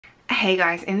Hey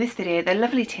guys, in this video the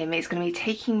lovely Tim is going to be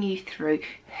taking you through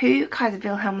who Kaiser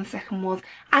Wilhelm II was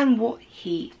and what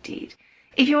he did.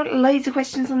 If you want loads of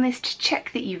questions on this to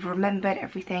check that you've remembered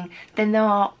everything, then they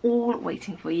are all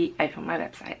waiting for you over on my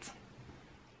website.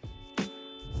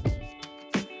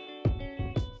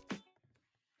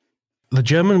 The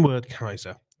German word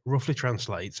Kaiser roughly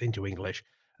translates into English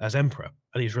as emperor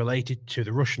and is related to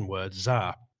the Russian word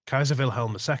Tsar. Kaiser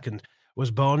Wilhelm II was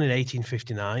born in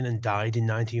 1859 and died in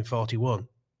 1941.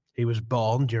 He was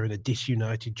born during a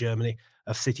disunited Germany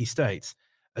of city-states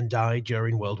and died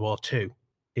during World War II.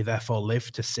 He therefore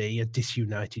lived to see a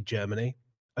disunited Germany,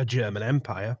 a German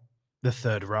Empire, the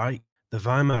Third Reich, the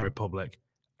Weimar Republic,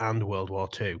 and World War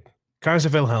II. Kaiser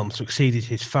Wilhelm succeeded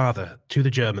his father to the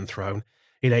German throne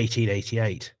in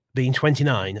 1888, being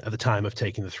 29 at the time of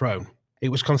taking the throne. It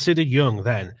was considered young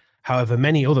then, however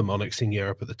many other monarchs in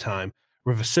Europe at the time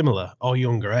were of a similar or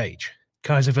younger age.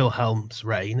 Kaiser Wilhelm's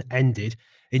reign ended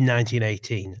in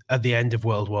 1918 at the end of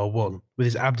World War I with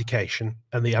his abdication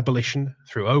and the abolition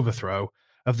through overthrow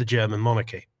of the German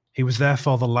monarchy. He was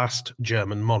therefore the last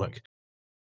German monarch.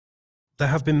 There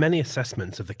have been many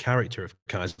assessments of the character of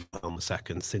Kaiser Wilhelm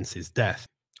II since his death.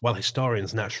 While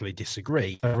historians naturally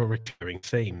disagree, there are recurring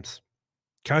themes.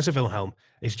 Kaiser Wilhelm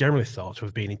is generally thought to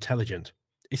have been intelligent,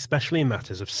 especially in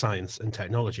matters of science and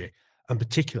technology, and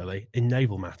particularly in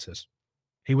naval matters.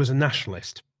 He was a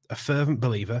nationalist, a fervent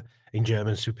believer in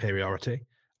German superiority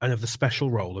and of the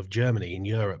special role of Germany in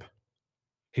Europe.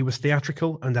 He was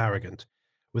theatrical and arrogant,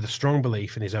 with a strong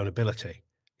belief in his own ability,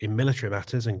 in military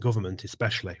matters and government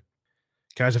especially.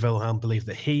 Kaiser Wilhelm believed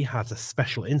that he had a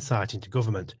special insight into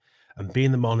government, and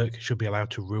being the monarch should be allowed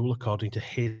to rule according to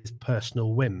his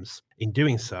personal whims. In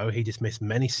doing so, he dismissed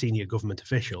many senior government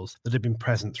officials that had been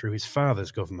present through his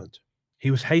father's government. He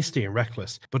was hasty and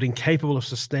reckless, but incapable of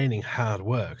sustaining hard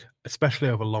work, especially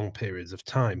over long periods of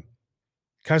time.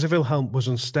 Kaiser Wilhelm was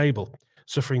unstable,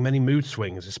 suffering many mood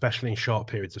swings, especially in short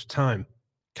periods of time.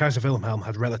 Kaiser Wilhelm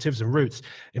had relatives and roots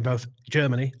in both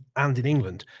Germany and in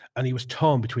England, and he was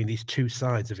torn between these two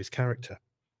sides of his character.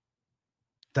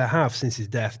 There have, since his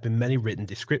death, been many written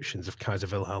descriptions of Kaiser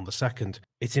Wilhelm II.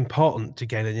 It's important to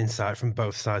gain an insight from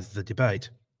both sides of the debate.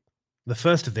 The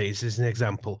first of these is an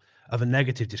example of a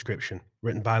negative description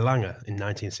written by Lange in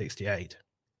 1968.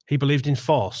 He believed in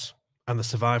force and the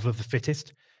survival of the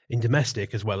fittest in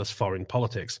domestic as well as foreign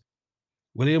politics.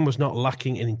 William was not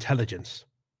lacking in intelligence,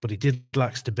 but he did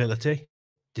lack stability,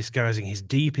 disguising his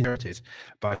deep insecurities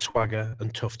by swagger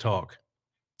and tough talk.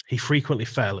 He frequently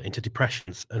fell into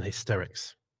depressions and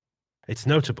hysterics. It's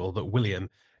notable that William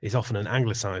is often an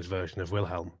anglicised version of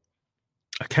Wilhelm.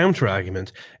 A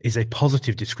counter-argument is a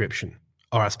positive description,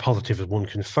 or as positive as one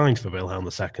can find for Wilhelm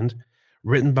II,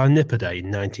 written by Nipperday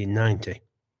in 1990.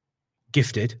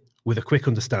 Gifted, with a quick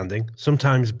understanding,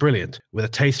 sometimes brilliant, with a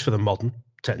taste for the modern,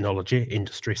 technology,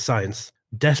 industry, science,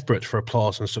 desperate for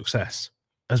applause and success.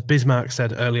 As Bismarck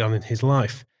said early on in his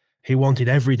life, he wanted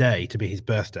every day to be his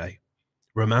birthday.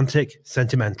 Romantic,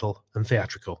 sentimental, and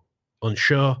theatrical,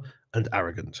 unsure and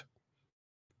arrogant.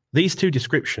 These two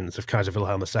descriptions of Kaiser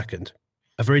Wilhelm II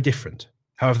are very different.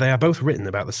 However, they are both written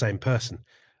about the same person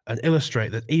and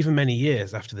illustrate that even many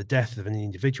years after the death of an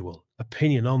individual,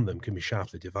 opinion on them can be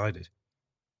sharply divided.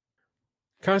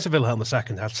 Kaiser Wilhelm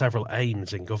II had several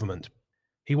aims in government.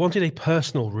 He wanted a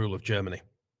personal rule of Germany.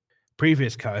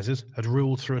 Previous Kaisers had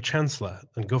ruled through a chancellor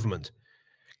and government.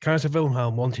 Kaiser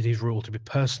Wilhelm wanted his rule to be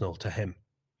personal to him.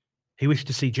 He wished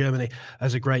to see Germany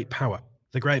as a great power.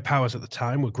 The great powers at the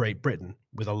time were Great Britain,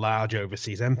 with a large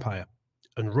overseas empire,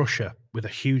 and Russia, with a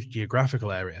huge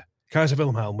geographical area. Kaiser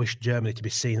Wilhelm wished Germany to be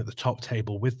seen at the top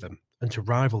table with them, and to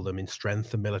rival them in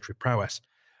strength and military prowess,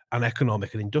 and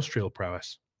economic and industrial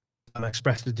prowess, and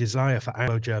expressed a desire for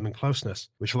Anglo-German closeness,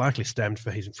 which likely stemmed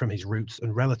from his roots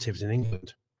and relatives in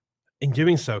England. In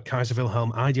doing so, Kaiser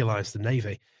Wilhelm idealised the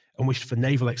navy and wished for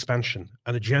naval expansion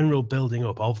and a general building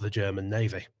up of the German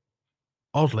navy.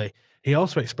 Oddly, he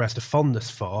also expressed a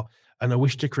fondness for and a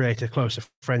wish to create a closer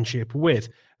friendship with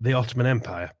the Ottoman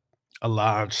Empire, a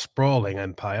large, sprawling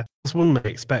empire, as one may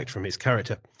expect from his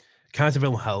character. Kaiser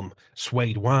Wilhelm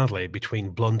swayed wildly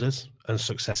between blunders and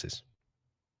successes.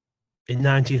 In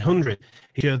 1900,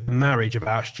 he secured the marriage of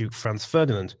Archduke Franz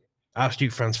Ferdinand.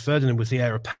 Archduke Franz Ferdinand was the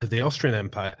heir apparent of the Austrian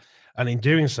Empire, and in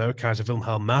doing so, Kaiser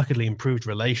Wilhelm markedly improved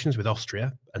relations with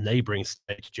Austria, a neighbouring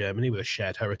state to Germany with a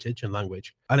shared heritage and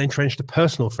language, and entrenched a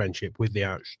personal friendship with the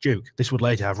Archduke. This would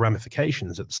later have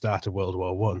ramifications at the start of World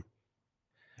War I.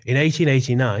 In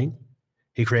 1889,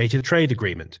 he created a trade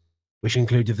agreement, which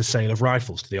included the sale of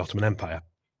rifles to the Ottoman Empire.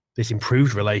 This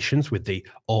improved relations with the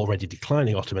already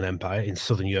declining Ottoman Empire in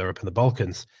southern Europe and the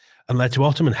Balkans, and led to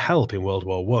Ottoman help in World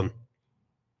War I.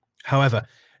 However,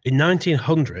 in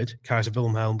 1900, Kaiser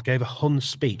Wilhelm gave a Hun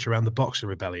speech around the Boxer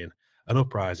Rebellion, an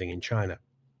uprising in China.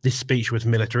 This speech was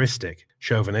militaristic,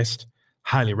 chauvinist,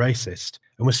 highly racist,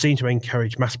 and was seen to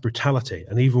encourage mass brutality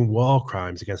and even war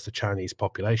crimes against the Chinese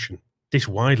population. This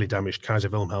widely damaged Kaiser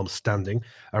Wilhelm's standing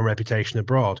and reputation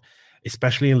abroad,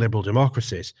 especially in liberal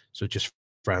democracies such as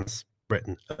France,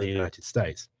 Britain, and the United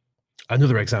States.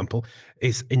 Another example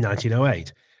is in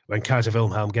 1908, when Kaiser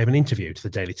Wilhelm gave an interview to the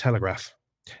Daily Telegraph.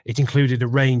 It included a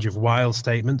range of wild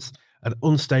statements and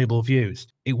unstable views.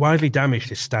 It widely damaged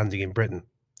his standing in Britain.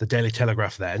 The Daily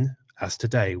Telegraph then, as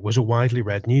today, was a widely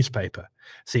read newspaper,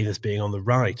 seen as being on the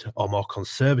right or more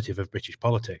conservative of British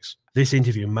politics. This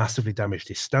interview massively damaged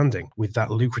his standing with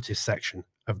that lucrative section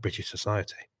of British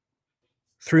society.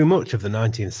 Through much of the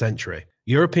 19th century,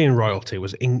 European royalty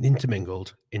was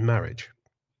intermingled in marriage.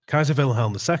 Kaiser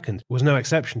Wilhelm II was no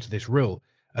exception to this rule,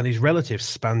 and his relatives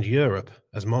spanned Europe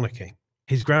as monarchy.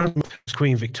 His grandmother was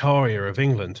Queen Victoria of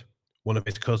England. One of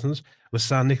his cousins was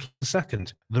Tsar Nicholas II,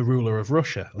 the ruler of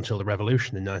Russia until the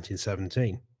revolution in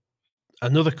 1917.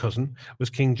 Another cousin was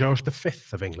King George V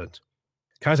of England.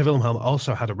 Kaiser Wilhelm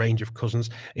also had a range of cousins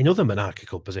in other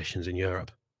monarchical positions in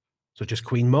Europe, such as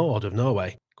Queen Maud of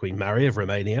Norway, Queen Mary of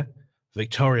Romania,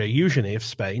 Victoria Eugenie of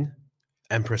Spain,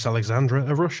 Empress Alexandra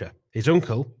of Russia. His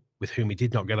uncle, with whom he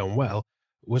did not get on well,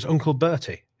 was Uncle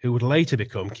Bertie, who would later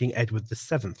become King Edward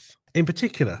VII. In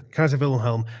particular, Kaiser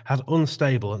Wilhelm had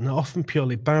unstable and often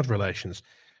purely bad relations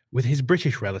with his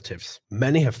British relatives.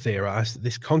 Many have theorised that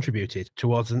this contributed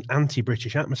towards an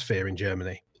anti-British atmosphere in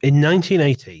Germany. In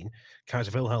 1918,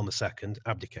 Kaiser Wilhelm II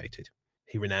abdicated.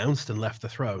 He renounced and left the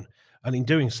throne, and in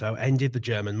doing so ended the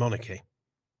German monarchy.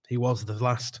 He was the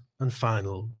last and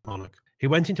final monarch. He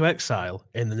went into exile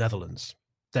in the Netherlands.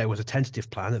 There was a tentative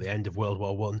plan at the end of World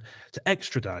War I to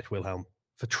extradite Wilhelm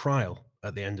for trial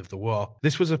at the end of the war.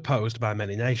 This was opposed by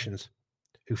many nations,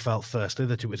 who felt firstly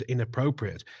that it was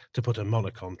inappropriate to put a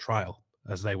monarch on trial,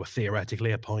 as they were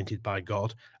theoretically appointed by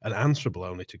God and answerable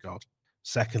only to God.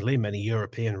 Secondly, many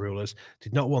European rulers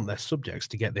did not want their subjects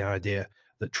to get the idea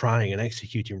that trying and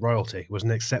executing royalty was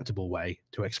an acceptable way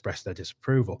to express their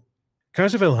disapproval.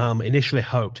 Kaiser Wilhelm initially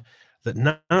hoped that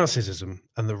Nazism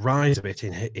and the rise of it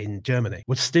in Germany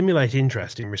would stimulate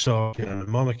interest in restoring the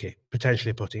monarchy,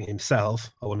 potentially putting himself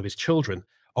or one of his children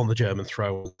on the German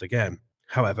throne again.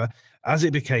 However, as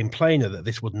it became plainer that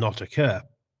this would not occur,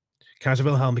 Kaiser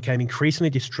Wilhelm became increasingly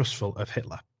distrustful of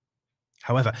Hitler.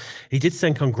 However, he did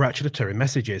send congratulatory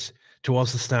messages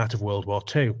towards the start of World War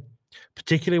II,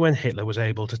 particularly when Hitler was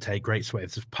able to take great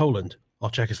swathes of Poland or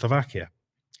Czechoslovakia.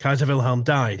 Kaiser Wilhelm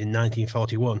died in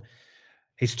 1941.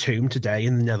 His tomb today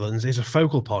in the Netherlands is a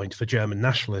focal point for German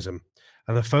nationalism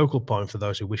and a focal point for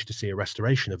those who wish to see a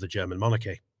restoration of the German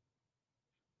monarchy.